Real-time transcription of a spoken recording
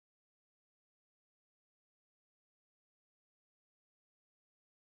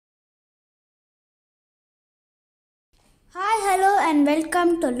Hi, hello and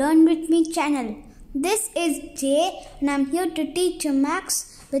welcome to Learn With Me channel. This is Jay and I'm here to teach you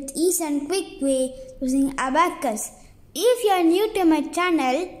maths with ease and quick way using Abacus. If you are new to my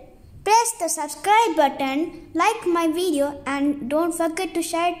channel, press the subscribe button, like my video and don't forget to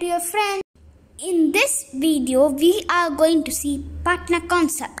share it to your friends. In this video, we are going to see partner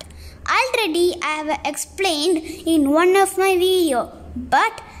concept. Already I have explained in one of my video,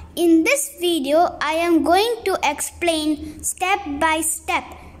 but in this video, I am going to explain step by step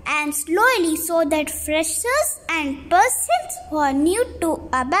and slowly so that freshers and persons who are new to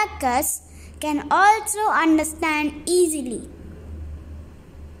Abacus can also understand easily.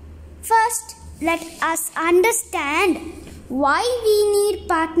 First, let us understand why we need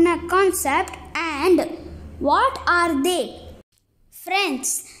partner concept and what are they.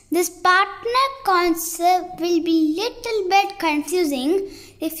 Friends, this partner concept will be little bit confusing.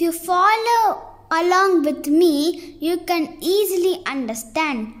 If you follow along with me, you can easily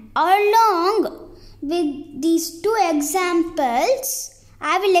understand. Along with these two examples,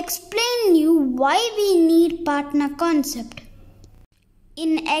 I will explain you why we need partner concept.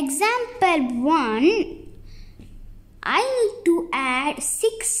 In example 1, I need to add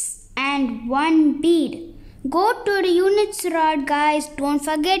 6 and 1 bead. Go to the units rod, guys, don't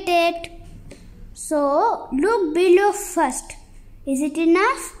forget it. So, look below first. Is it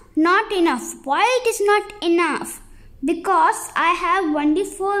enough? Not enough. Why it is not enough? Because I have only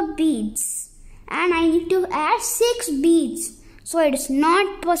 4 beads and I need to add 6 beads. So it is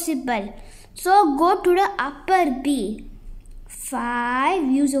not possible. So go to the upper bead.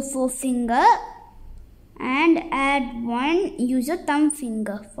 5, use your forefinger and add 1, use your thumb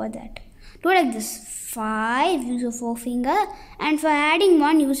finger for that. Do like this. 5, use your forefinger and for adding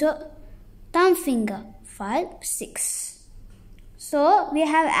 1, use your thumb finger. 5, 6. So we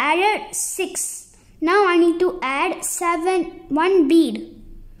have added 6. Now I need to add 1 bead.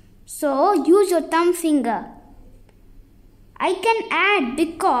 So use your thumb finger. I can add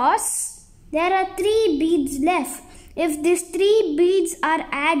because there are 3 beads left. If these 3 beads are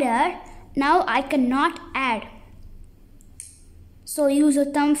added, now I cannot add. So use your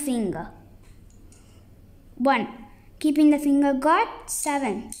thumb finger. 1. Keeping the finger got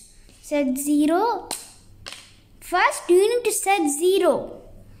 7. Set 0. First, you need to set 0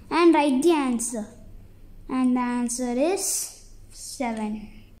 and write the answer. And the answer is 7.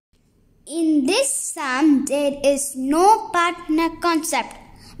 In this sum, there is no partner concept.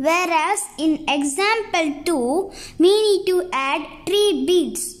 Whereas in example 2, we need to add 3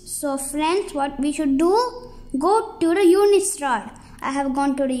 beads. So friends, what we should do? Go to the units rod. I have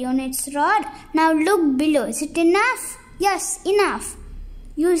gone to the units rod. Now look below. Is it enough? Yes, enough.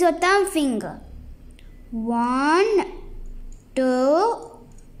 Use your thumb finger. 1, 2,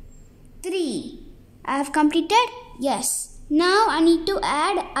 3. I have completed? Yes. Now I need to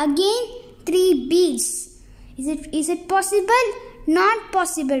add again 3 beads. Is it possible? Not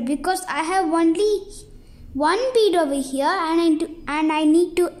possible because I have only 1 bead over here and I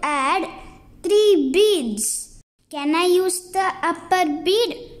need to add 3 beads. Can I use the upper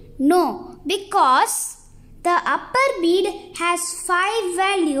bead? No, because the upper bead has 5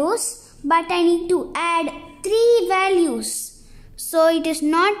 values. But I need to add 3 values. So it is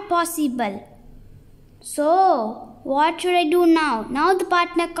not possible. So what should I do now? Now the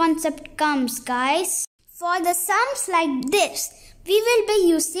partner concept comes, guys. For the sums like this, we will be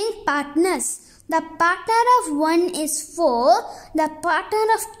using partners. The partner of 1 is 4. The partner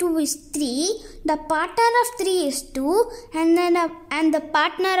of 2 is 3. The partner of 3 is 2. And the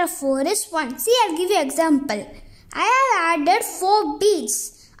partner of 4 is 1. See, I'll give you example. I have added 4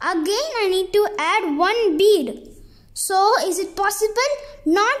 beads. Again, I need to add 1 bead. So, is it possible?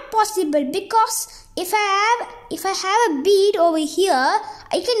 Not possible because if I have a bead over here,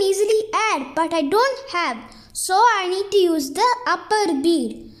 I can easily add, but I don't have. So, I need to use the upper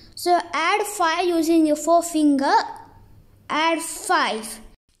bead. So, add 5 using your forefinger. Add 5.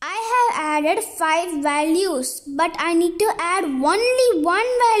 I have added 5 values, but I need to add only 1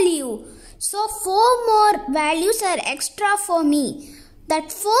 value. So, 4 more values are extra for me. That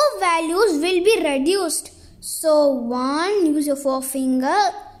 4 values will be reduced. So 1, use your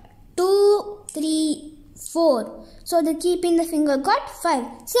forefinger, 2, 3, 4. So the keeping the finger got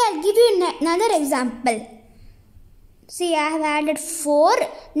 5. See, I'll give you another example. See, I have added 4.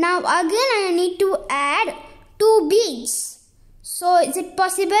 Now again I need to add 2 beads. So is it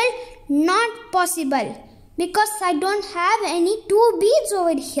possible? Not possible. Because I don't have any 2 beads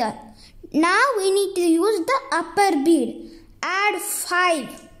over here. Now we need to use the upper bead. Add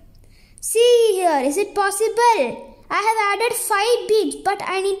 5. See here, is it possible? I have added 5 beads, but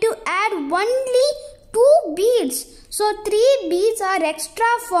I need to add only 2 beads. So 3 beads are extra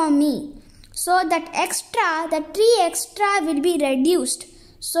for me. So that extra, the 3 extra will be reduced.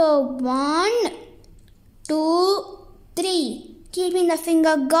 So 1, 2, 3. Keeping the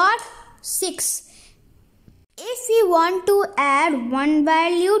finger got 6. If we want to add 1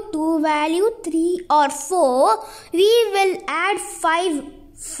 value, 2 value, 3 or 4, we will add 5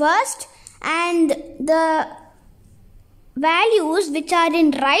 first and the values which are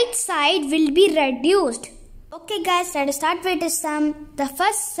in right side will be reduced. Okay guys, let us start with the sum. The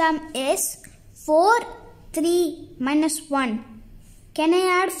first sum is 4, 3 minus 1. Can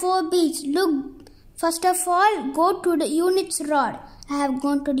I add 4 beads? Look, first of all, go to the units rod. I have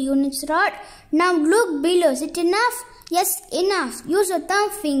gone to the units rod. Now look below. Is it enough? Yes, enough. Use your thumb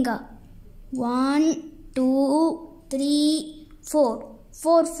finger. 1, 2, 3, 4.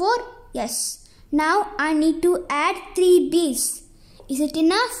 4, 4? Yes. Now I need to add 3 beads. Is it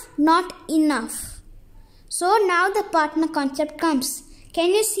enough? Not enough. So now the partner concept comes. Can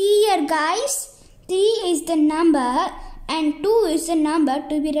you see here guys? 3 is the number and 2 is the number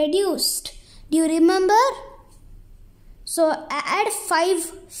to be reduced. Do you remember? So add 5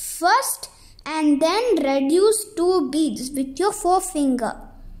 first and then reduce 2 beads with your forefinger.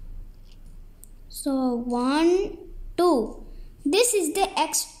 So 1, 2. This is the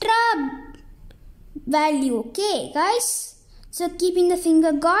extra value. Okay guys. So keeping the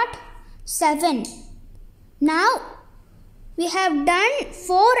finger got 7. Now we have done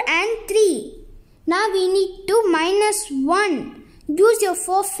 4 and 3. Now we need to minus 1. Use your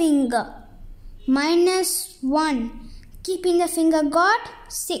forefinger. Minus 1. Keeping the finger got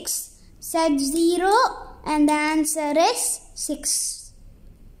 6. Set 0 and the answer is 6.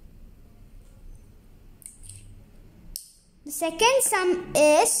 The second sum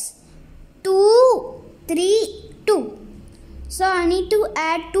is 2, 3, 2. So I need to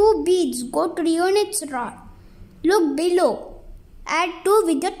add 2 beads. Go to the units rod. Look below. Add 2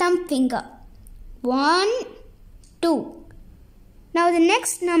 with your thumb finger. 1, 2. Now the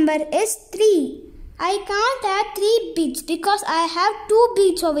next number is 3. I can't add 3 beads because I have 2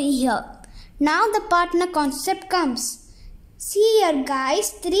 beads over here. Now the partner concept comes. See here guys,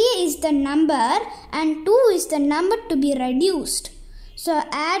 3 is the number and 2 is the number to be reduced. So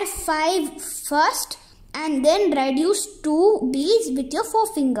add 5 first and then reduce 2 beads with your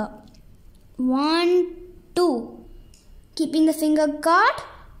forefinger. 1, 2. Keeping the finger got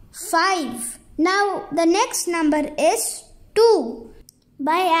 5. Now the next number is 2.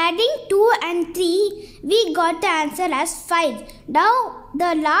 By adding 2 and 3, we got the answer as 5. Now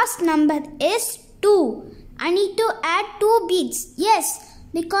the last number is 2. I need to add 2 beads. Yes,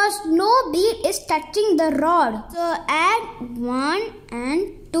 because no bead is touching the rod. So add 1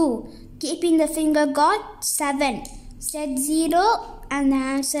 and 2. Keeping the finger got 7. Set 0 and the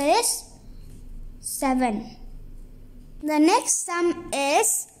answer is 7. The next sum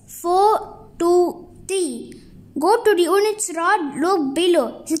is 4, 2, 3. Go to the units rod, look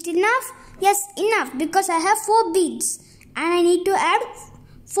below. Is it enough? Yes, enough because I have 4 beads and I need to add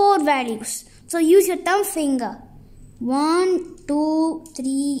 4 values. So use your thumb finger. 1, 2,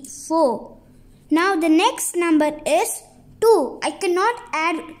 3, 4. Now the next number is 2. I cannot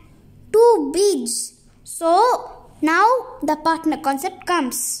add 2 beads. So now the partner concept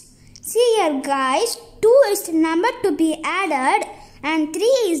comes. See here guys, 2 is the number to be added and 3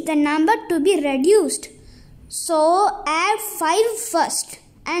 is the number to be reduced. So add 5 first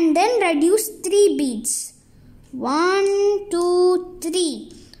and then reduce 3 beads. 1, 2,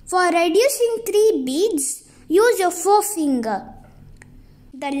 3. For reducing 3 beads, use your forefinger.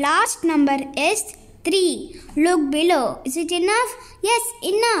 The last number is 3. Look below. Is it enough? Yes,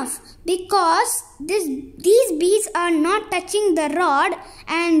 enough. Because these beads are not touching the rod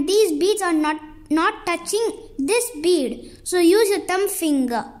and these beads are not touching this bead. So use your thumb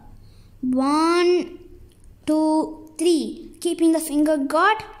finger. 1, 2, 3. Keeping the finger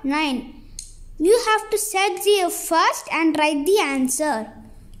got 9. You have to set 0 first and write the answer.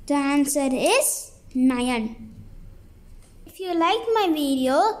 The answer is 9. If you like my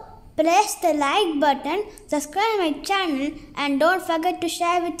video, press the like button, subscribe my channel and don't forget to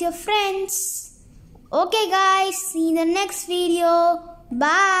share with your friends. Okay guys, see you in the next video.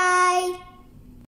 Bye.